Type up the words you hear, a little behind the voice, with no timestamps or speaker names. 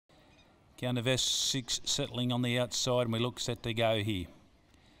Count of S6 settling on the outside, and we look set to go here.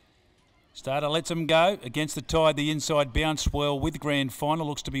 Starter lets him go. Against the tide, the inside bounced well with Grand Final.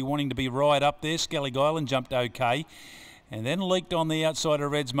 Looks to be wanting to be right up there. Skellig Island jumped okay. And then leaked on the outside of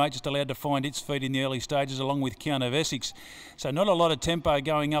Red's Mate, just allowed to find its feet in the early stages along with Count of Essex. So not a lot of tempo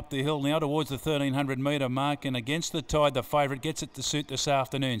going up the hill now towards the 1300 metre mark, and against the tide the favourite gets it to suit this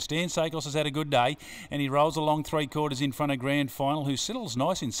afternoon. Stan Sakos has had a good day and he rolls along 3/4 in front of Grand Final, who settles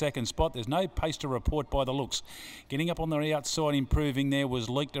nice in second spot. There's no pace to report by the looks. Getting up on the outside improving there was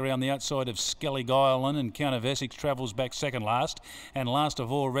leaked around the outside of Skellig Island, and Count of Essex travels back second last, and last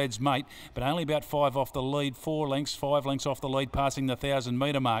of all Red's Mate, but only about 5 off the lead, 5 lengths off the lead, passing the 1000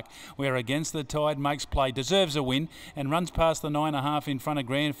 metre mark, where Against the Tide makes play, deserves a win, and runs past the 9.5 in front of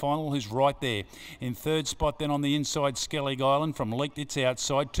Grand Final, who's right there. In third spot then on the inside, Skellig Island from leaked its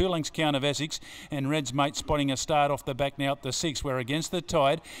outside, 2 lengths Count of Essex, and Red's Mate spotting a start off the back now at the 6, where Against the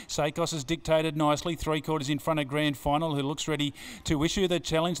Tide, Sakos has dictated nicely, 3/4 in front of Grand Final, who looks ready to issue the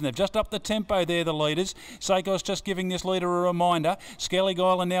challenge, and they've just upped the tempo there, the leaders. Sakos just giving this leader a reminder. Skellig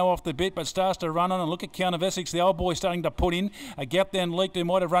Island now off the bit, but starts to run on, and look at Count of Essex, the old boy starting to put in. A gap then leaked, who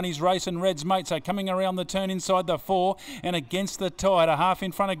might have run his race, and Red's Mate, so coming around the turn inside the 4, and Against the Tide, a half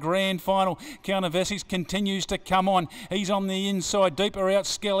in front of Grand Final. Count of Essex continues to come on. He's on the inside, deeper out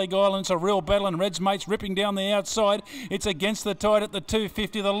Skellig Island. It's a real battle, and Red's Mate's ripping down the outside. It's Against the Tide at the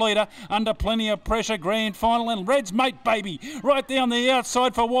 250, the leader, under plenty of pressure, Grand Final, and Red's Mate, baby, right down the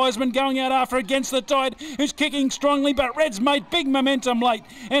outside for Wiseman, going out after Against the Tide, who's kicking strongly, but Red's Mate, big momentum late,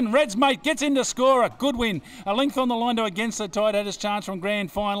 and Red's Mate gets in to score a good win. A length on the line to Against the Tide, had his chance from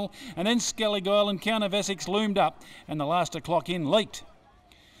Grand Final, and then Skellig Island, Count of Essex loomed up, and the last to clock in leaked.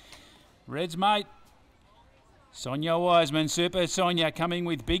 Red's Mate, Sonia Wiseman, Super Sonia, coming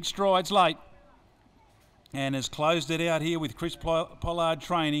with big strides late, and has closed it out here with Chris Pollard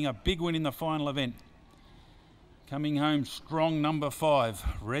training, a big win in the final event. Coming home strong, number 5,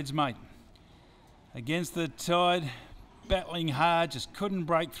 Red's Mate. Against the Tide, battling hard, just couldn't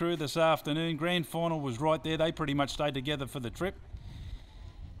break through this afternoon. Grand Final was right there. They pretty much stayed together for the trip.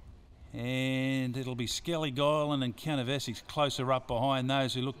 And it'll be Skellig Island and Count of Essex closer up behind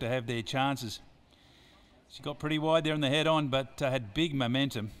those who look to have their chances. She got pretty wide there in the head-on, but had big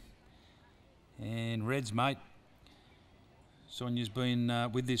momentum. And Red's Mate, Sonia's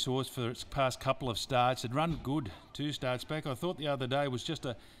been with this horse for its past couple of starts. Had run good 2 starts back. I thought the other day was just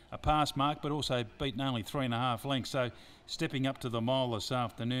a pass mark, but also beaten only 3.5 lengths. So stepping up to the mile this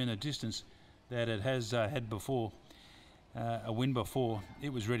afternoon, a distance that it has had before, a win before,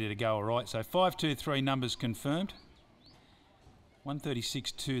 it was ready to go all right. So 5-2-3 numbers confirmed.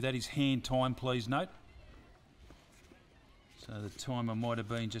 1:36.2, that is hand time, please note. So the timer might have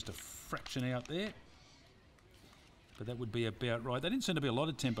been just a fraction out there, but that would be about right. There didn't seem to be a lot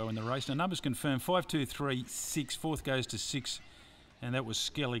of tempo in the race. Now numbers confirmed, 5-2-3-6, 4th goes to 6, and that was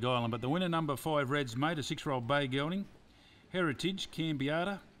Skellig Island. But the winner, number 5, Red's Mate, a 6-year-old bay gelding. Heritage,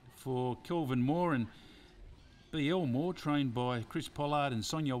 Cambiata for Kelvin Moore, and B.L. Moore, trained by Chris Pollard, and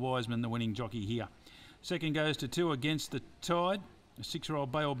Sonia Wiseman, the winning jockey here. Second goes to 2, Against the Tide, a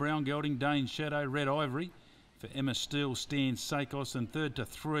 6-year-old Bale Brown gelding, Dane Shadow, Red Ivory for Emma Steele, Stan Sakos, and third to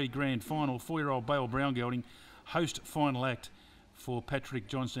 3, Grand Final, 4-year-old Bale Brown gelding, Host Final Act for Patrick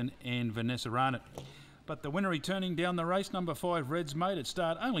Johnson and Vanessa Arnott. But the winner returning down the race, number 5, Red's Mate, at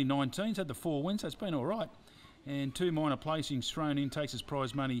start only 19s, had the 4 wins, so it's been all right. And 2 minor placings thrown in, takes his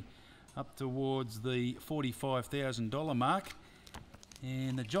prize money up towards the $45,000 mark.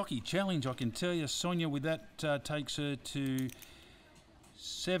 And the Jockey Challenge, I can tell you, Sonia with that takes her to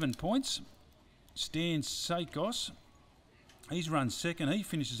 7 points. Stan Sakos, he's run second, he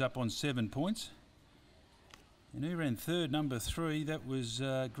finishes up on 7 points. And who ran third, number 3, that was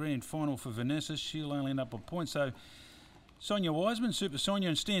Grand Final for Vanessa. She'll only end up a point. So Sonia Wiseman, Super Sonia,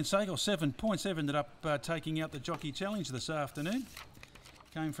 and Stan Sakos, 7 points. They've ended up taking out the Jockey Challenge this afternoon.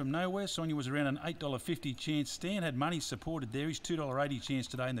 Came from nowhere. Sonia was around an $8.50 chance. Stan had money supported there. He's $2.80 chance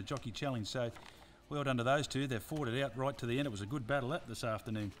today in the Jockey Challenge. So well done to those two. They've fought it out right to the end. It was a good battle that this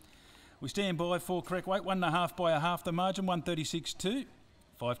afternoon. We stand by for correct weight, 1.5 by a half the margin, 1:36.2,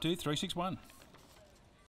 5-2-3-6-1.